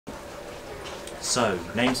So,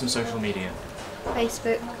 name some social media.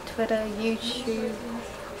 Facebook, Twitter, YouTube,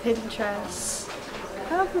 Pinterest.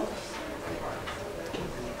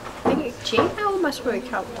 I think Gmail must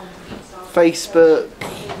work out. Facebook,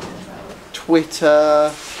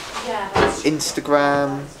 Twitter,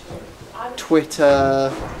 Instagram,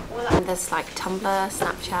 Twitter. There's like Tumblr,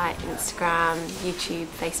 Snapchat, Instagram, YouTube,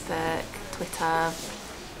 Facebook, Twitter.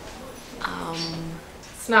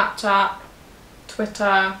 Snapchat,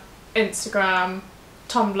 Twitter, Instagram,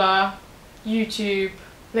 Tumblr, YouTube,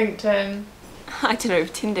 LinkedIn. I don't know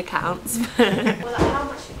if Tinder counts, but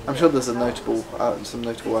I'm sure there's a notable, some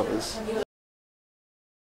notable others.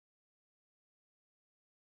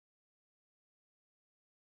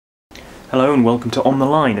 Hello and welcome to On the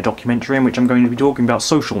Line, a documentary in which I'm going to be talking about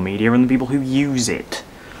social media and the people who use it.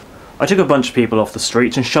 I took a bunch of people off the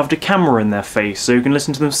street and shoved a camera in their face so you can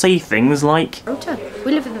listen to them say things like, Rota,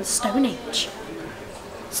 we live in the Stone Age.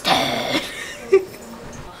 Stone.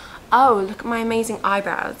 oh, look at my amazing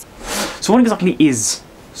eyebrows. So what exactly is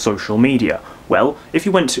social media? Well, if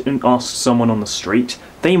you went and asked someone on the street,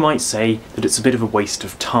 they might say that it's a bit of a waste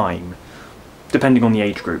of time. Depending on the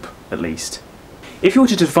age group, at least. If you were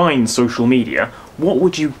to define social media, what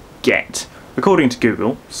would you get? According to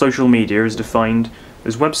Google, social media is defined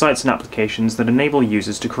as websites and applications that enable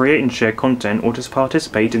users to create and share content or to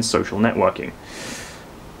participate in social networking.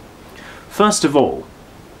 First of all,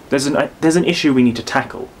 there's an issue we need to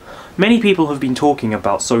tackle. Many people have been talking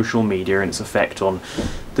about social media and its effect on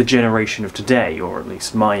the generation of today, or at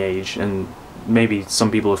least my age, and maybe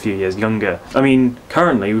some people a few years younger. I mean,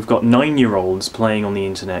 currently we've got 9-year-olds playing on the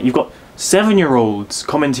internet. You've got 7-year-olds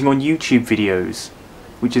commenting on YouTube videos,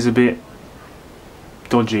 which is a bit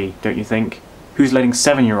dodgy, don't you think? Who's letting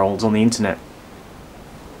 7-year-olds on the internet?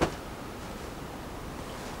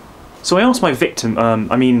 So I asked my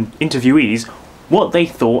interviewees, what they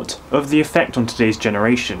thought of the effect on today's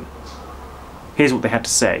generation. Here's what they had to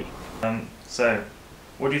say. So,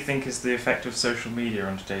 what do you think is the effect of social media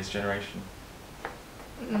on today's generation?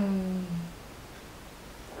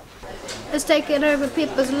 It's taking over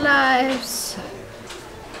people's lives.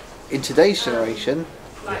 In today's generation,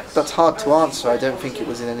 that's hard to answer. I don't think it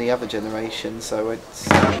was in any other generation, so it's...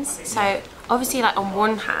 So obviously, like, on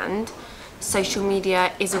one hand, social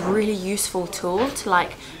media is a really useful tool to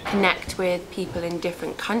like connect with people in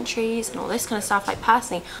different countries and all this kind of stuff. Like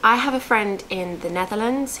personally, I have a friend in the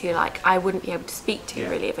Netherlands who like I wouldn't be able to speak to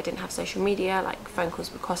really if I didn't have social media. Like phone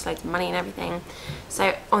calls would cost loads of money and everything.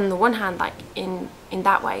 So on the one hand, like in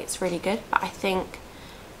that way it's really good, but I think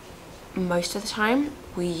most of the time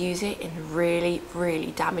we use it in a really, really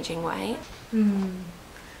damaging way.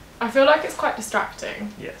 I feel like it's quite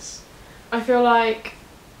distracting. Yes. I feel like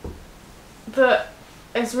that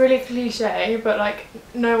it's really cliche, but like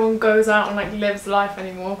no one goes out and like lives life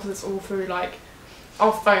anymore because it's all through like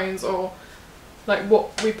our phones or like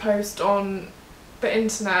what we post on the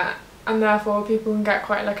internet, and therefore people can get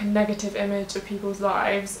quite like a negative image of people's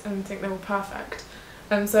lives and think they're all perfect.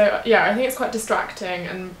 And so yeah, I think it's quite distracting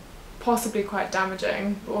and possibly quite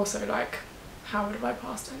damaging, but also like how would have I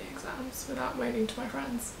passed any exams without moaning to my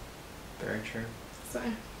friends? Very true. So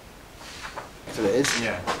So it is.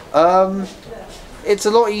 Yeah. It's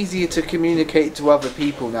a lot easier to communicate to other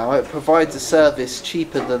people now. It provides a service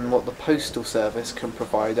cheaper than what the postal service can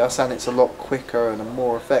provide us, and it's a lot quicker and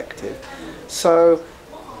more effective. So,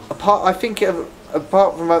 apart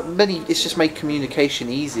from many, it's just made communication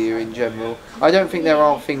easier in general. I don't think there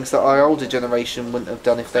are things that our older generation wouldn't have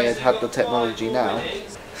done if they had had the technology now.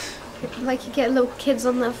 Like you get little kids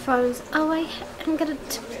on their phones. Oh, I'm gonna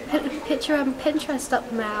put a picture on Pinterest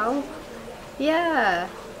up now. Yeah.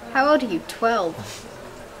 How old are you?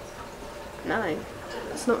 12? No,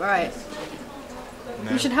 that's not right.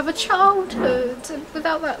 No. You should have a childhood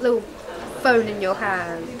without that little phone in your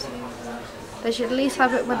hand. They should at least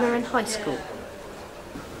have it when they're in high school.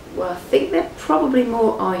 Well, I think they're probably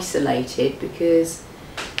more isolated because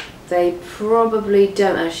they probably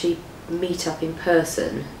don't actually meet up in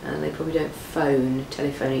person, and they probably don't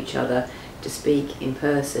telephone each other to speak in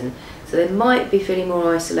person. So they might be feeling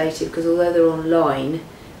more isolated because although they're online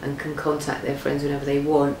and can contact their friends whenever they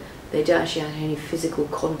want, they don't actually have any physical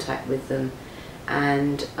contact with them,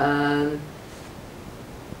 and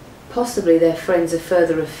possibly their friends are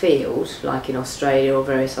further afield, like in Australia or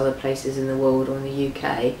various other places in the world or in the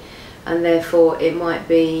UK, and therefore it might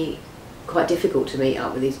be quite difficult to meet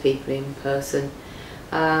up with these people in person.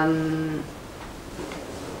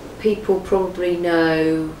 People probably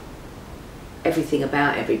know everything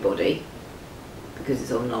about everybody because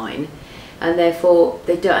it's online, and therefore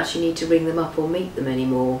they don't actually need to ring them up or meet them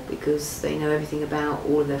anymore because they know everything about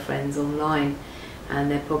all of their friends online. and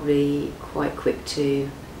they're probably quite quick to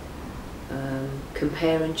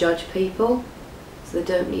compare and judge people, so they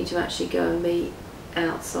don't need to actually go and meet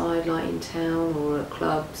outside, like in town or at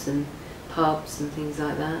clubs and pubs and things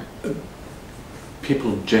like that.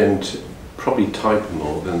 People probably type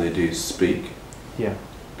more than they do speak. Yeah.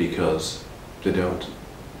 Because they're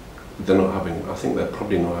not having, I think they're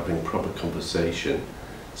probably not having proper conversation,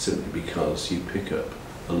 simply because you pick up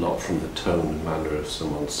a lot from the tone and manner of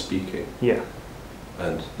someone speaking. Yeah.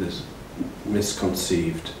 And there's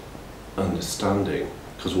misconceived understanding,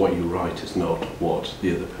 because what you write is not what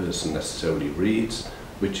the other person necessarily reads,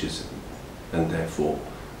 and therefore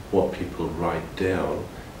what people write down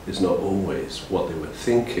is not always what they were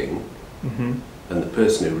thinking, and the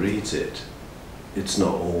person who reads it, it's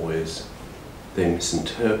not always, they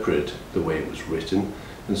misinterpret the way it was written,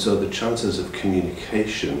 and so the chances of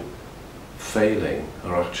communication failing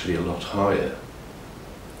are actually a lot higher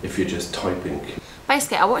if you're just typing.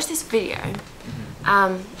 Basically, I watched this video.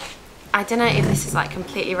 I don't know if this is like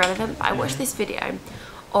completely relevant, but I watched this video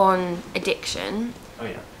on addiction. Oh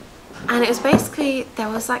yeah. And it was basically, there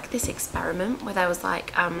was like this experiment where there was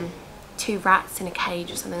like 2 rats in a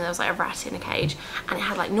cage or something. There was like a rat in a cage, and it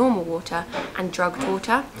had like normal water and drugged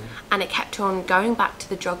water, and it kept on going back to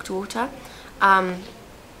the drugged water, and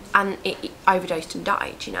it overdosed and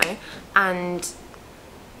died, you know. And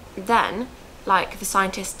then like the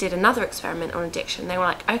scientists did another experiment on addiction. They were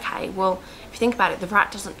like, okay, well, if you think about it, the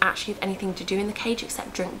rat doesn't actually have anything to do in the cage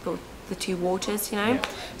except drink the 2 waters, you know. Yeah.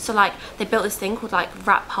 So like they built this thing called like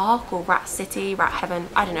Rat Park or Rat City, Rat Heaven,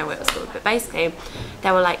 I don't know what it was called, but basically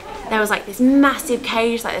there was like this massive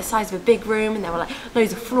cage like the size of a big room, and there were like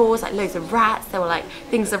loads of floors, like loads of rats. There were like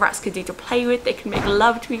things the rats could do to play with, they could make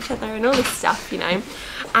love to each other and all this stuff, you know.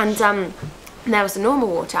 And there was the normal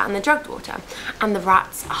water and the drugged water, and the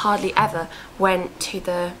rats hardly ever went to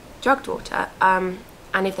the drugged water,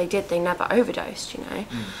 and if they did, they never overdosed, you know.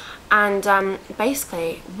 And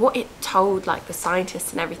basically what it told like the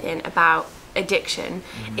scientists and everything about addiction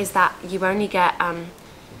is that you only get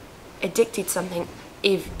addicted to something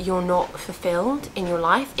if you're not fulfilled in your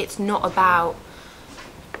life. It's not about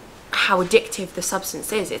how addictive the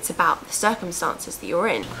substance is, it's about the circumstances that you're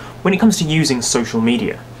in. When it comes to using social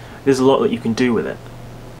media, there's a lot that you can do with it.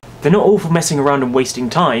 They're not all for messing around and wasting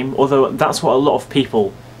time, although that's what a lot of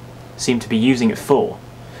people seem to be using it for.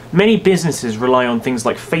 Many businesses rely on things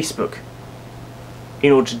like Facebook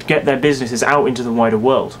in order to get their businesses out into the wider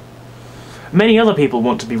world. Many other people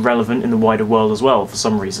want to be relevant in the wider world as well, for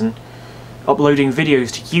some reason, uploading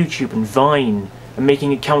videos to YouTube and Vine, and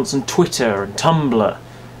making accounts on Twitter and Tumblr,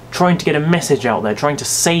 trying to get a message out there, trying to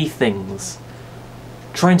say things,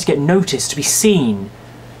 trying to get noticed, to be seen.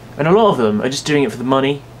 And a lot of them are just doing it for the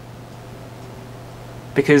money,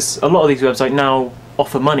 because a lot of these websites now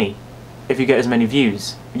offer money if you get as many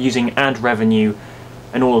views, using ad revenue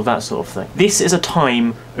and all of that sort of thing. This is a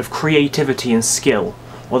time of creativity and skill,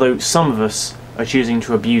 although some of us are choosing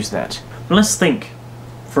to abuse that. But let's think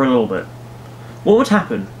for a little bit. What would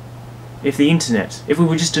happen if we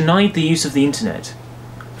were just denied the use of the internet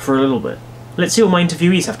for a little bit? Let's see what my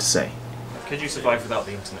interviewees have to say. Could you survive without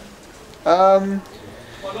the internet?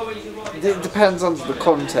 It depends on the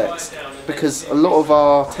context, because a lot of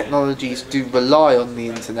our technologies do rely on the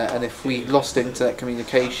internet, and if we lost internet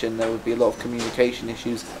communication, there would be a lot of communication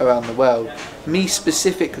issues around the world. Me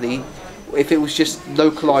specifically, if it was just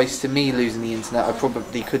localised to me losing the internet, I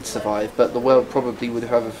probably could survive, but the world probably would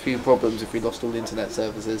have a few problems if we lost all the internet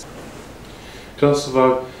services. Can I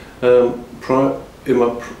survive?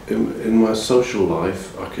 In my social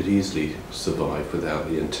life, I could easily survive without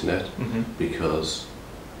the internet, because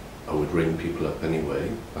I would ring people up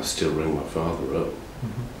anyway. I still ring my father up.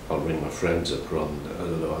 I'll ring my friends up rather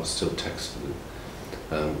than I'll still text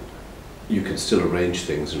them. You can still arrange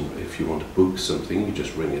things, and if you want to book something, you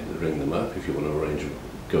just ring them up. If you want to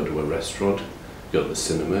go to a restaurant, go to the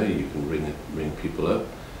cinema, you can ring people up.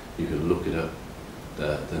 You can look it up,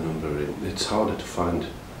 the number. It's harder to find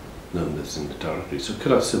numbers in the directory. So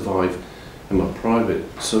could I survive in my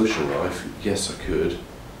private social life? Yes, I could,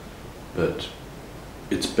 but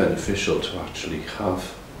it's beneficial to actually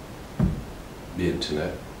have the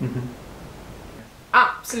internet.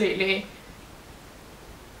 Absolutely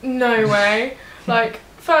no way. Like,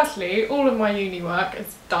 firstly, all of my uni work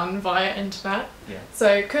is done via internet,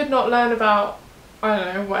 so could not learn about, I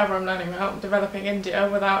don't know, whatever I'm learning about, developing India,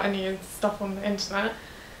 without any of the stuff on the internet.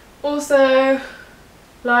 Also,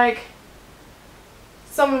 like,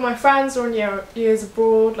 some of my friends are on years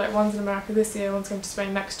abroad, like one's in America this year, one's going to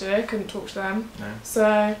Spain next year, couldn't talk to them. No.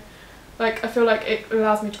 So, like, I feel like it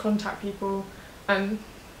allows me to contact people and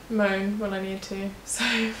moan when I need to.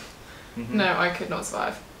 So, No, I could not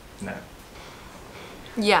survive. No.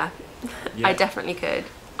 Yeah, I definitely could.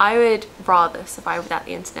 I would rather survive without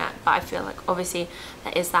the internet, but I feel like obviously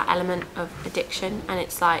there is that element of addiction, and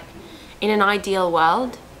it's like, in an ideal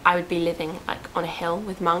world, I would be living like on a hill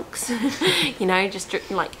with monks, you know, just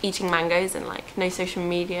like eating mangoes and like no social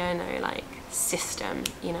media, no like system,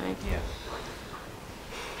 you know.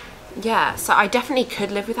 Yeah, so I definitely could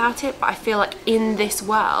live without it, but I feel like in this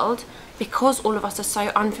world, because all of us are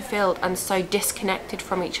so unfulfilled and so disconnected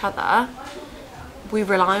from each other, we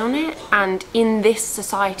rely on it, and in this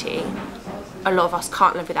society a lot of us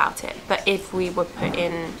can't live without it. But if we were put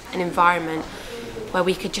in an environment where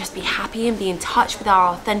we could just be happy and be in touch with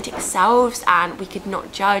our authentic selves, and we could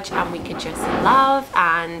not judge, and we could just love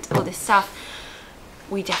and all this stuff,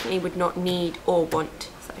 we definitely would not need or want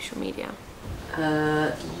social media.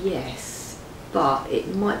 Yes, but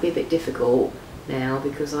it might be a bit difficult now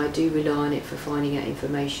because I do rely on it for finding out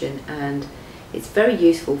information, and it's very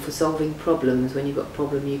useful for solving problems. When you've got a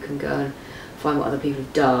problem, you can go and find what other people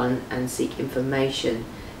have done and seek information.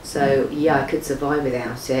 So yeah, I could survive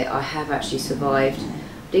without it. I have actually survived. I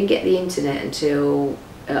didn't get the internet until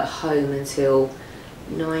at home until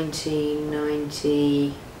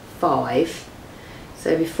 1995.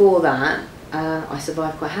 So before that, I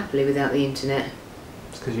survived quite happily without the internet.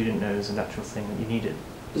 It's because you didn't know it was a natural thing that you needed.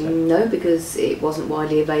 So. No, because it wasn't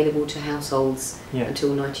widely available to households Yeah.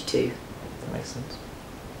 until 92. That makes sense.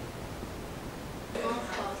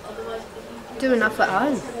 Do enough at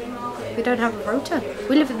home. We don't have a rotor.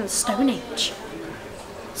 We live in the Stone Age.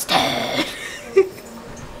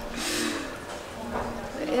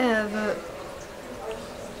 Yeah, but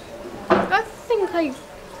I think I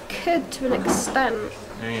could to an extent.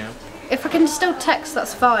 Yeah. If I can still text,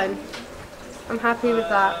 that's fine. I'm happy with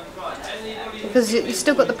that. Because you've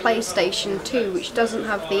still got the PlayStation 2, which doesn't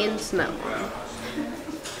have the internet one.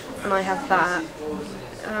 And I have that.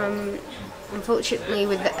 Unfortunately,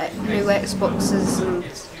 with the new Xboxes and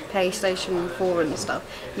PlayStation 4 and stuff,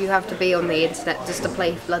 you have to be on the internet just to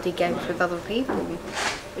play bloody games with other people.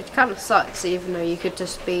 Which kind of sucks, even though you could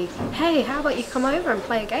just be, hey, how about you come over and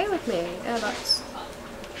play a game with me? Yeah, that's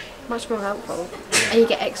much more helpful. And you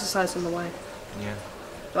get exercise on the way. Yeah.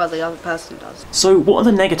 Well, the other person does. So what are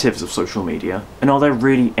the negatives of social media, and are there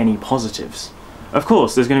really any positives? Of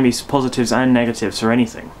course, there's going to be positives and negatives for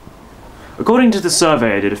anything. According to the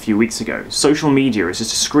survey I did a few weeks ago, social media is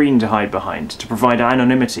just a screen to hide behind to provide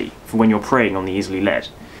anonymity for when you're preying on the easily led.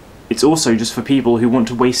 It's also just for people who want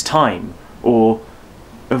to waste time or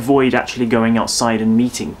avoid actually going outside and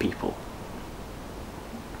meeting people.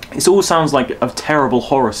 This all sounds like a terrible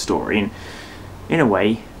horror story, and in a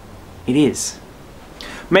way, it is.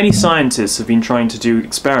 Many scientists have been trying to do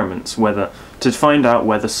experiments to find out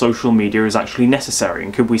whether social media is actually necessary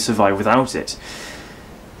and could we survive without it.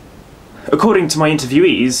 According to my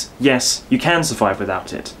interviewees, yes, you can survive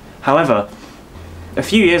without it. However, a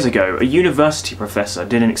few years ago, a university professor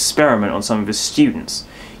did an experiment on some of his students.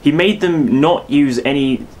 He made them not use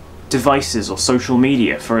any devices or social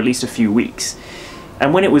media for at least a few weeks.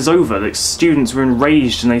 And when it was over, the students were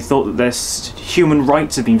enraged and they thought that their human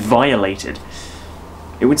rights had been violated.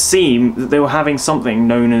 It would seem that they were having something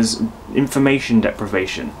known as information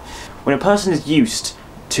deprivation. When a person is used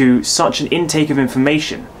to such an intake of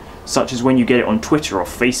information, such as when you get it on Twitter or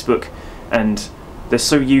Facebook, and they're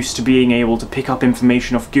so used to being able to pick up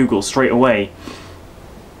information off Google straight away,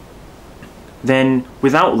 then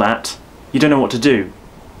without that, you don't know what to do.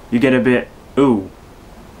 You get a bit, ooh,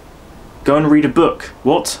 go and read a book.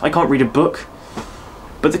 What? I can't read a book?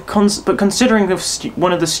 But considering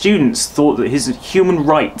one of the students thought that his human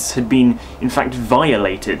rights had been, in fact,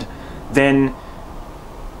 violated, then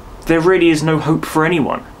there really is no hope for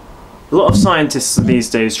anyone. A lot of scientists these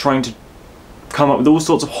days trying to come up with all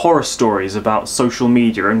sorts of horror stories about social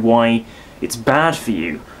media and why it's bad for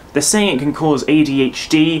you. They're saying it can cause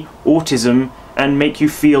ADHD, autism, and make you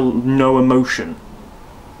feel no emotion.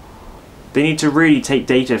 They need to really take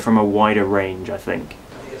data from a wider range, I think.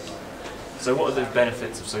 So what are the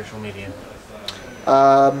benefits of social media?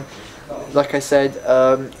 Like I said,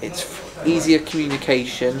 it's easier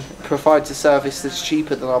communication, provides a service that's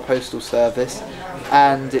cheaper than our postal service,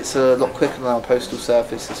 and it's a lot quicker than our postal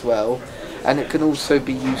service as well. And it can also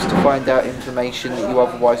be used to find out information that you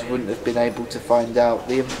otherwise wouldn't have been able to find out.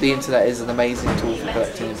 The internet is an amazing tool for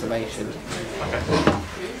collecting information.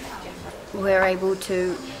 We're able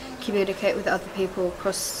to communicate with other people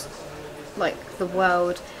across the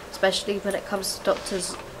world, especially when it comes to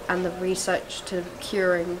doctors and the research to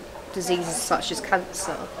curing diseases such as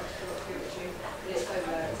cancer.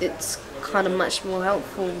 It's kind of much more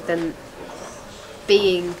helpful than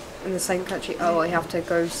being in the same country, oh, I have to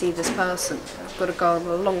go see this person. I've got to go on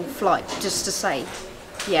a long flight just to say,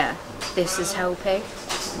 yeah, this is helping.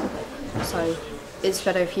 So it's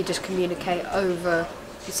better if you just communicate over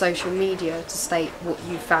the social media to state what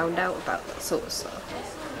you found out about that sort of stuff.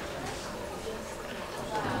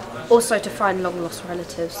 Also to find long lost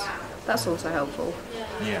relatives. That's also helpful.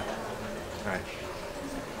 Yeah. Right.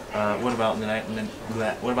 What about the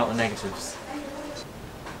negatives?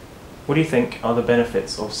 What do you think are the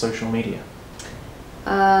benefits of social media?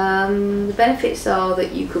 The benefits are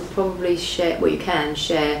that you could probably share, well, you can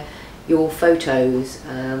share your photos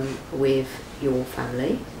with your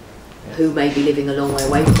family, who may be living a long way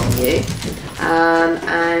away from you,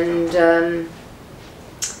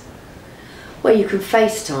 well, you can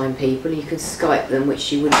FaceTime people, you can Skype them,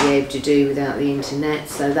 which you wouldn't be able to do without the internet,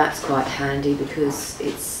 so that's quite handy because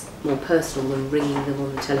it's more personal than ringing them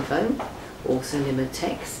on the telephone or sending them a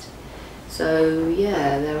text. So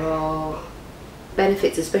yeah, there are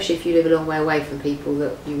benefits, especially if you live a long way away from people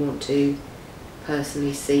that you want to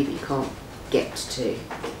personally see but you can't get to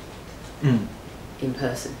in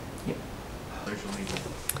person. Yeah. Social media.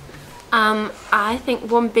 I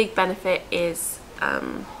think one big benefit is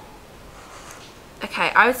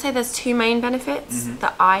okay, I would say there's two main benefits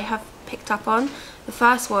that I have picked up on. The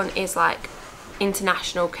first one is like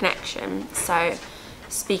international connection, so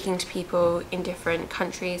speaking to people in different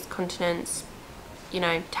countries, continents, you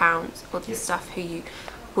know, towns, all this stuff who you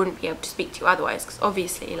wouldn't be able to speak to otherwise, because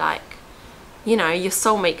obviously, like, you know, your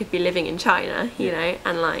soulmate could be living in China, you know,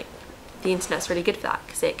 and like the internet's really good for that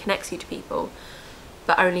because it connects you to people,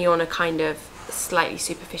 but only on a kind of slightly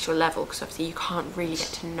superficial level, because obviously you can't really get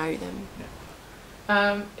to know them.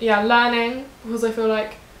 Yeah, learning, because I feel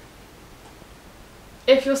like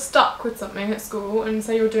if you're stuck with something at school and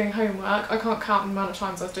say you're doing homework, I can't count the amount of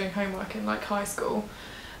times I was doing homework in like high school,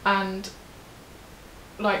 and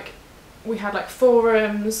like we had like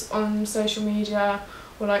forums on social media,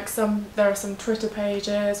 or like there are some Twitter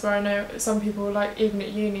pages where I know some people, like even at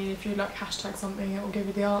uni, if you like hashtag something it will give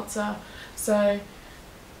you the answer. So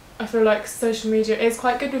I feel like social media is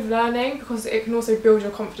quite good with learning because it can also build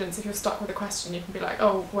your confidence. If you're stuck with a question, you can be like,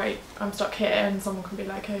 oh wait, I'm stuck here, and someone can be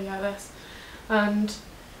like, oh yeah, this. And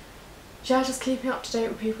yeah, just keeping up to date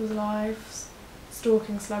with people's lives,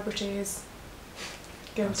 stalking celebrities,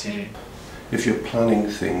 guilty. If you're planning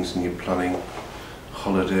things and you're planning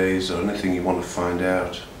holidays or anything you want to find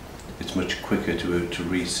out, it's much quicker to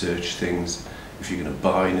research things. If you're going to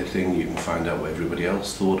buy anything, you can find out what everybody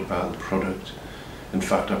else thought about the product. In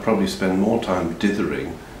fact, I probably spend more time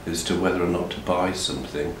dithering as to whether or not to buy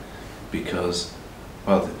something, because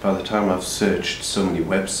by the time I've searched so many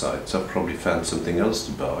websites, I've probably found something else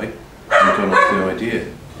to buy and gone off the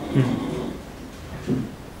idea.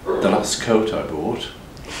 The last coat I bought,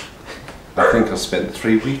 I think I spent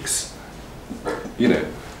 3 weeks, you know,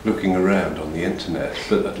 looking around on the internet,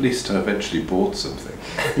 but at least I eventually bought something.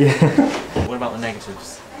 Yeah. What about the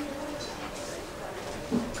negatives?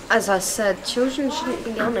 As I said, children shouldn't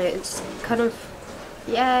be on it. It's kind of,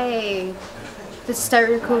 yay, the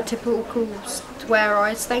stereotypical swear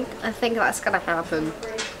eyes thing. I think that's going to happen,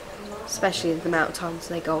 especially the amount of times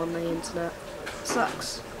they go on the internet. It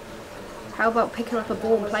sucks. How about picking up a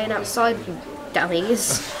ball and playing outside, you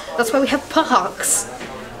dummies? That's why we have parks.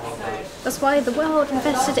 That's why the world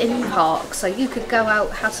invested in parks, so you could go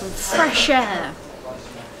out, have some fresh air.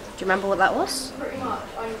 Do you remember what that was?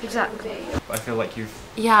 Exactly. I feel like you've...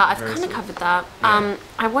 Yeah, I've kind of covered that. Yeah.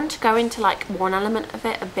 I want to go into like one element of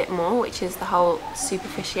it a bit more, which is the whole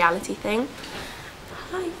superficiality thing.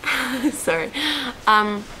 Hi. Sorry.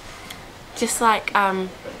 Just like,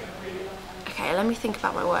 okay, let me think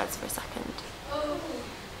about my words for a second.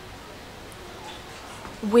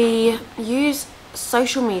 We use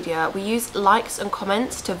social media, we use likes and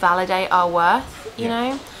comments to validate our worth, you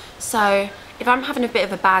know? So if I'm having a bit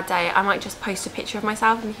of a bad day, I might just post a picture of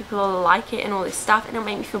myself and people will like it and all this stuff, and it'll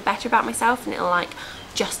make me feel better about myself, and it'll like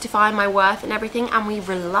justify my worth and everything, and we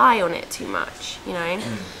rely on it too much, you know?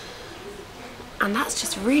 And that's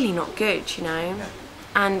just really not good, you know?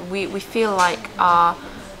 And we feel like our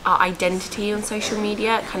identity on social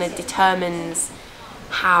media kind of determines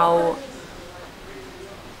how,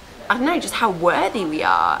 I don't know, just how worthy we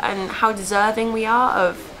are and how deserving we are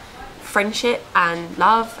of friendship and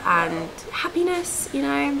love and happiness, you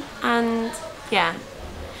know? And yeah,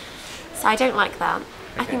 so I don't like that.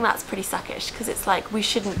 I think that's pretty suckish, because it's like we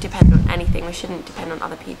shouldn't depend on anything, we shouldn't depend on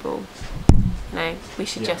other people, you know? We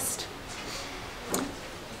should just,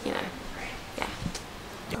 you know, yeah.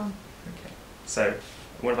 Okay. So,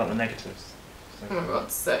 what about the negatives? Oh my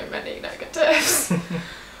god, so many negatives.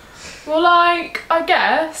 Well, like, I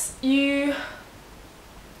guess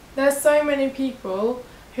there's so many people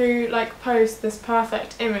who like post this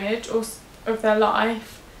perfect image of their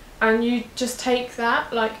life, and you just take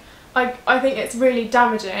that, like, I think it's really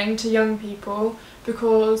damaging to young people,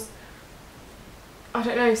 because I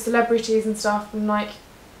don't know, celebrities and stuff and like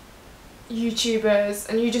YouTubers,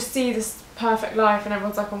 and you just see this perfect life and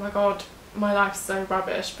everyone's like, oh my god, my life's so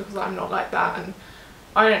rubbish because I'm not like that, and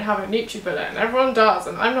I don't have a Nutri-Bullet and everyone does,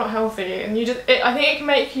 and I'm not healthy, and I think it can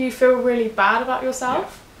make you feel really bad about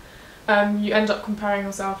yourself. You end up comparing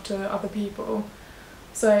yourself to other people,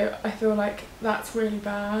 so I feel like that's really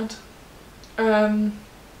bad. And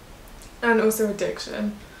also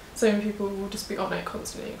addiction. So many people will just be on it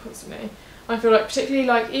constantly. I feel like particularly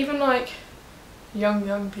like even like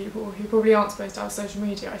young people who probably aren't supposed to have social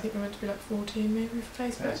media. I think they're meant to be like 14 maybe for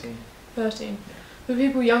Facebook. 13. For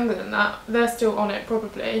people younger than that, they're still on it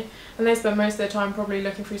probably, and they spend most of their time probably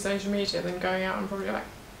looking through social media than going out and probably like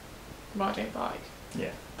riding a bike.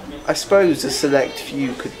 Yeah. I suppose a select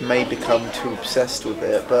few could may become too obsessed with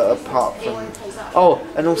it, but apart from... Oh,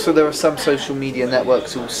 and also there are some social media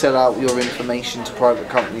networks who will sell out your information to private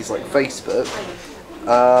companies like Facebook.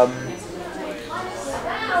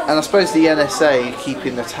 And I suppose the NSA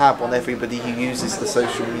keeping a tab on everybody who uses the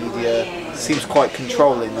social media seems quite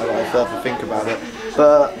controlling, though I further think about it.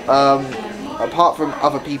 But apart from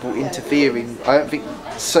other people interfering, I don't think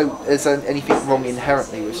is there anything wrong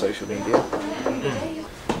inherently with social media.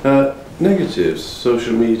 Negatives,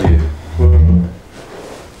 social media. Well,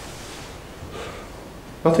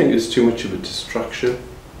 I think it's too much of a distraction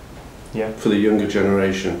for the younger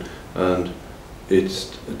generation, and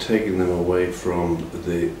it's taking them away from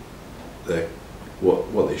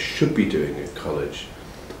what they should be doing at college,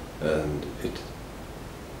 and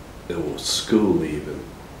or school even,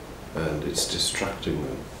 and it's distracting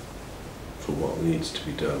them from what needs to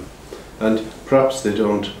be done, and perhaps they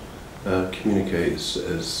don't communicate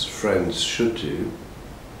as friends should do,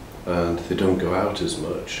 and they don't go out as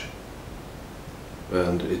much,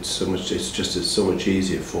 and it's so much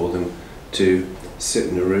easier for them to sit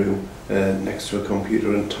in a room next to a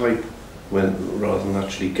computer and type, rather than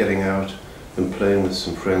actually getting out and playing with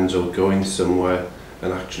some friends or going somewhere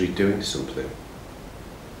and actually doing something.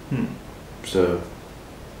 So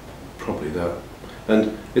probably that,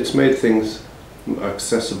 and it's made things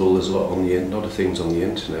accessible. There's a lot of things on the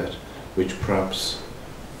internet which perhaps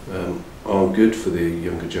aren't good for the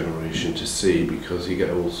younger generation to see, because you get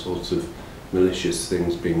all sorts of malicious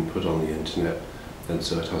things being put on the internet, and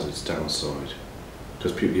so it has its downside,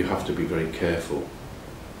 because you have to be very careful,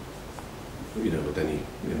 with any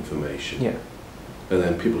information. Yeah. And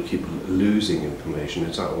then people keep losing information.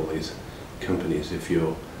 It's at all these companies, if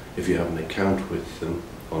you have an account with them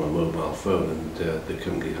on a mobile phone, and the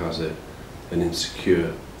company has an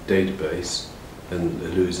insecure database and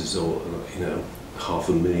loses all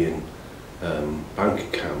 500,000 bank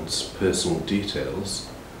accounts, personal details,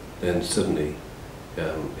 then suddenly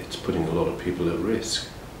it's putting a lot of people at risk.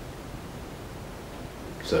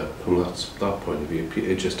 So from that point of view,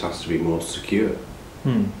 it just has to be more secure,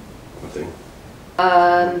 I think.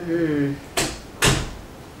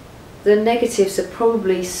 The negatives are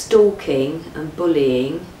probably stalking and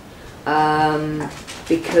bullying,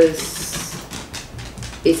 because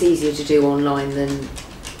it's easier to do online than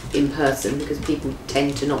in person, because people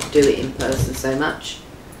tend to not do it in person so much.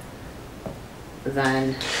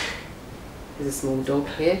 There's a small dog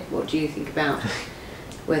here. What do you think about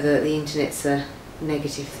whether the internet's a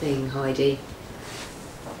negative thing, Heidi?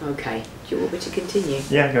 Okay, do you want me to continue?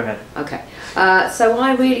 Yeah, go ahead. Okay, so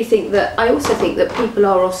I also think that people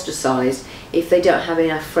are ostracised if they don't have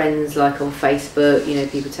enough friends, like on Facebook.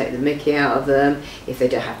 People take the mickey out of them. If they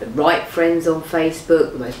don't have the right friends on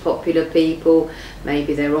Facebook, the most popular people,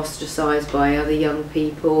 maybe they're ostracised by other young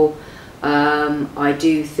people. I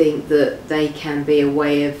do think that they can be a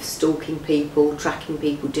way of stalking people, tracking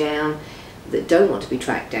people down that don't want to be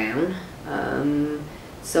tracked down.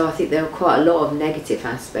 So I think there are quite a lot of negative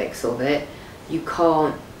aspects of it. You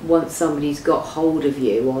can't, once somebody's got hold of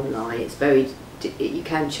you online, you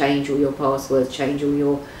can change all your passwords, change all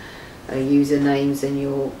your usernames and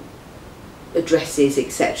your addresses,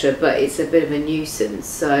 etc. But it's a bit of a nuisance.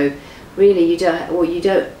 So really,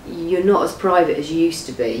 you're not as private as you used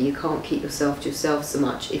to be. You can't keep yourself to yourself so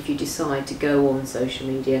much. If you decide to go on social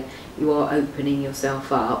media, you are opening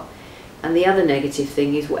yourself up. And the other negative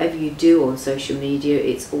thing is, whatever you do on social media,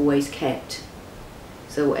 it's always kept.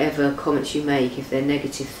 So whatever comments you make, if they're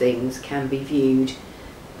negative things, can be viewed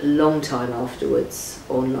a long time afterwards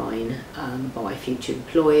online by future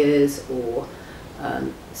employers or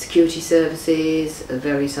security services or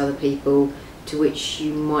various other people, to which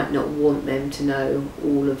you might not want them to know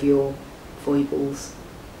all of your foibles.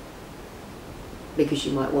 because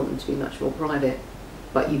you might want them to be much more private,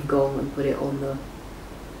 but you've gone and put it on the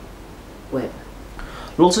web.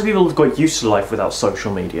 Lots of people have got used to life without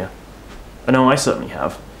social media. I know I certainly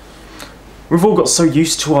have. We've all got so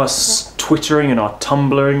used to us twittering and our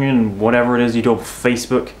tumbling and whatever it is you do on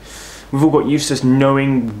Facebook. We've all got used to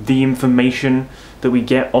knowing the information that we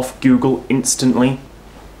get off Google instantly.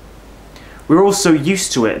 We're all so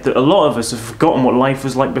used to it that a lot of us have forgotten what life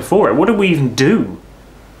was like before it. What did we even do?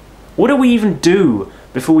 What did we even do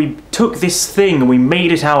before we took this thing and we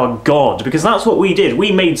made it our god? Because that's what we did.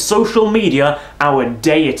 We made social media our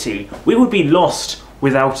deity. We would be lost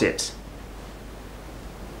without it.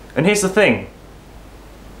 And here's the thing.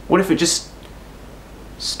 What if it just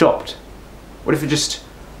stopped? What if it just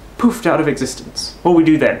poofed out of existence? What would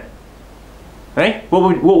we do then? Eh?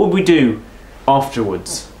 What would we do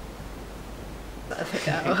afterwards?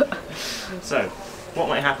 So, what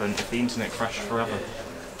might happen if the internet crashed forever?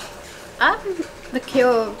 The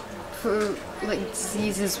cure for like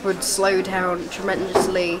diseases would slow down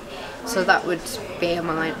tremendously, so that would be a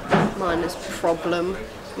minus problem.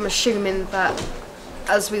 I'm assuming that,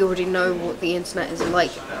 as we already know what the internet is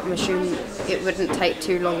like, I'm assuming it wouldn't take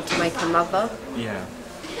too long to make another. Yeah.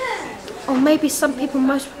 Or maybe some people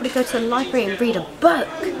most probably go to the library and read a book,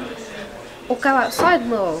 or go outside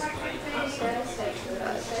more.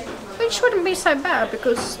 Which wouldn't be so bad,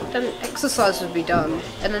 because then exercise would be done,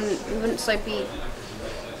 and then you wouldn't so be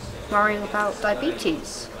worrying about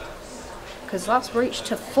diabetes, because that's reached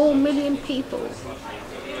to 4 million people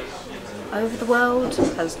over the world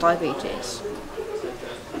has diabetes.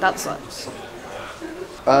 That sucks.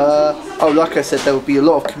 Like I said, there would be a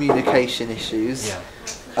lot of communication issues. Yeah.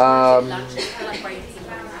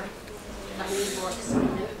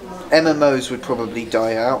 MMOs would probably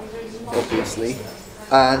die out, obviously.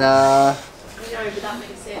 And I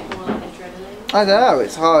don't know,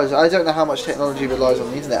 it's hard. I don't know how much technology relies on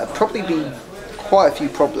the internet. There'd probably be quite a few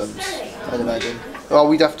problems, I'd imagine. Well,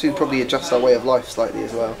 we'd have to probably adjust our way of life slightly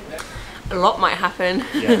as well. A lot might happen.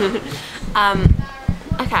 Yeah.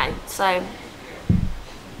 Okay, so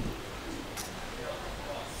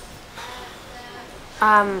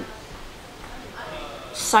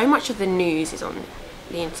so much of the news is on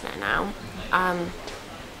the internet now.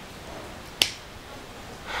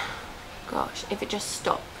 Gosh, if it just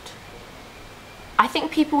stopped, I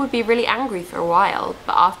think people would be really angry for a while,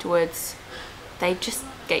 but afterwards they'd just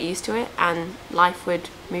get used to it and life would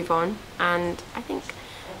move on. And I think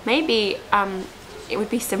maybe it would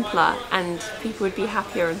be simpler and people would be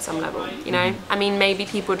happier on some level, you know? I mean, maybe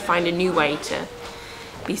people would find a new way to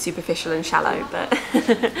be superficial and shallow, but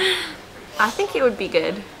I think it would be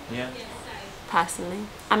good. Yeah. Personally.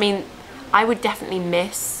 I mean, I would definitely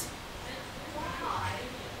miss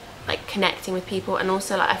like connecting with people, and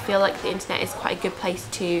also like I feel like the internet is quite a good place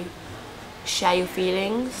to share your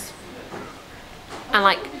feelings and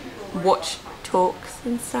like watch talks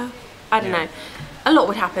and stuff. I don't know. A lot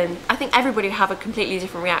would happen. I think everybody would have a completely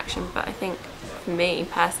different reaction, but I think for me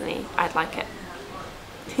personally, I'd like it.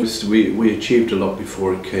 We achieved a lot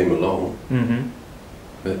before it came along.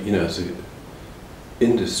 Mm-hmm. You know, as an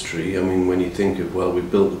industry, I mean, when you think of, well, we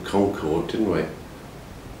built the Concorde, didn't we?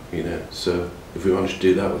 You know, so if we managed to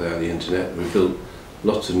do that without the internet, we built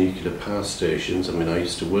lots of nuclear power stations. I mean, I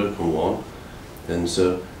used to work on one, and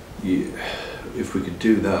so if we could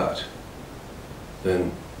do that,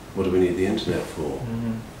 then what do we need the internet for,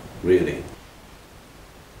 really?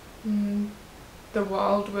 The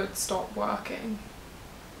world would stop working.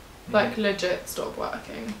 Like, legit stop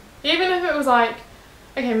working. Even if it was like,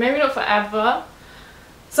 okay, maybe not forever,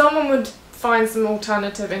 someone would find some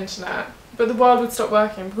alternative internet, but the world would stop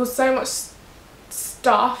working because so much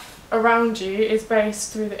stuff around you is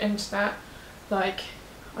based through the internet. Like,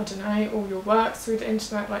 I don't know, all your work's through the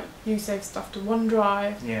internet, like you save stuff to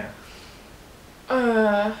OneDrive. Yeah.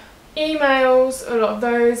 Emails, a lot of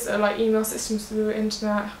those are like email systems through the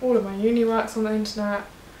internet. All of my uni work's on the internet.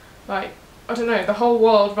 Like, I don't know, the whole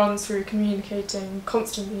world runs through communicating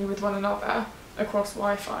constantly with one another across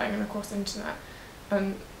Wi-Fi and across internet,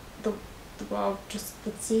 and the world just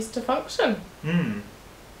would cease to function.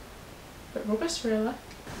 Bit rubbish, really.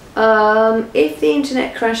 If the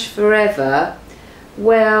internet crashed forever,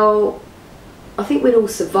 well, I think we'd all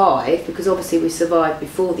survive, because obviously we survived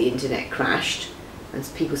before the internet crashed, and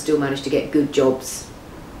people still managed to get good jobs,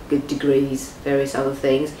 good degrees, various other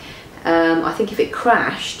things. I think if it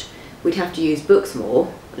crashed, we'd have to use books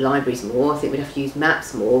more, libraries more. I think we'd have to use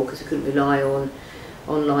maps more, because we couldn't rely on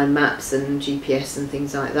online maps and GPS and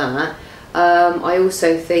things like that. I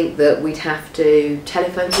also think that we'd have to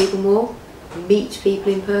telephone people more, meet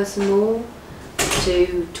people in person more.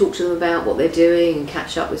 to talk to them about what they're doing and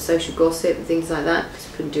catch up with social gossip and things like that, because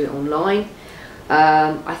we couldn't do it online.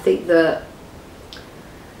 I think that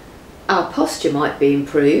our posture might be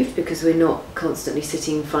improved because we're not constantly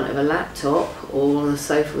sitting in front of a laptop or on a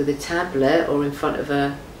sofa with a tablet or in front of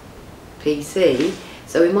a PC.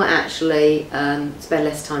 So we might actually spend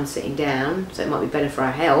less time sitting down, so it might be better for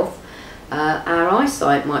our health. Our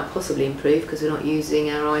eyesight might possibly improve because we're not using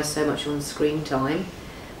our eyes so much on screen time.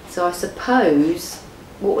 So I suppose,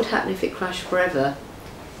 what would happen if it crashed forever?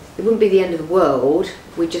 It wouldn't be the end of the world,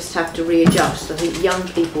 we just have to readjust. I think young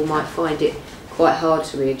people might find it quite hard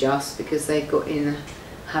to readjust because they've got in the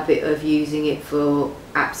habit of using it for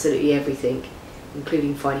absolutely everything,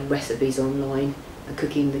 including finding recipes online and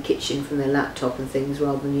cooking in the kitchen from their laptop and things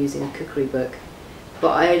rather than using a cookery book.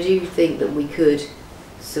 But I do think that we could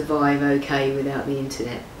survive okay without the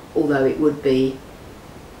internet, although it would be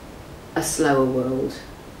a slower world.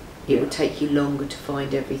 It would take you longer to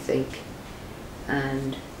find everything,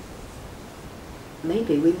 and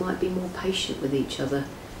maybe we might be more patient with each other,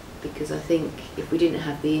 because I think if we didn't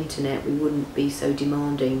have the internet we wouldn't be so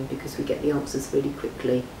demanding, because we get the answers really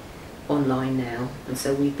quickly online now, and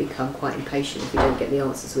so we've become quite impatient if we don't get the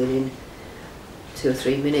answers within 2 or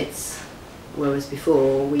 3 minutes, whereas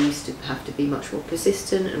before we used to have to be much more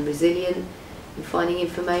persistent and resilient in finding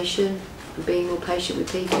information and being more patient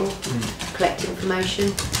with people, collect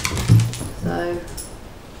information. So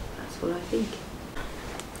that's what I think.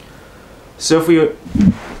 So if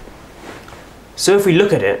we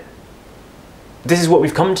look at it, this is what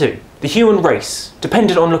we've come to. The human race,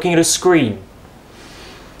 dependent on looking at a screen.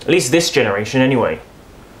 At least this generation anyway.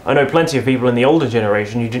 I know plenty of people in the older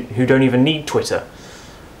generation who don't even need Twitter.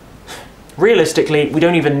 Realistically, we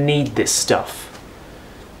don't even need this stuff.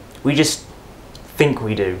 We just think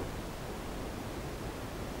we do.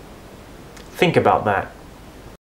 Think about that.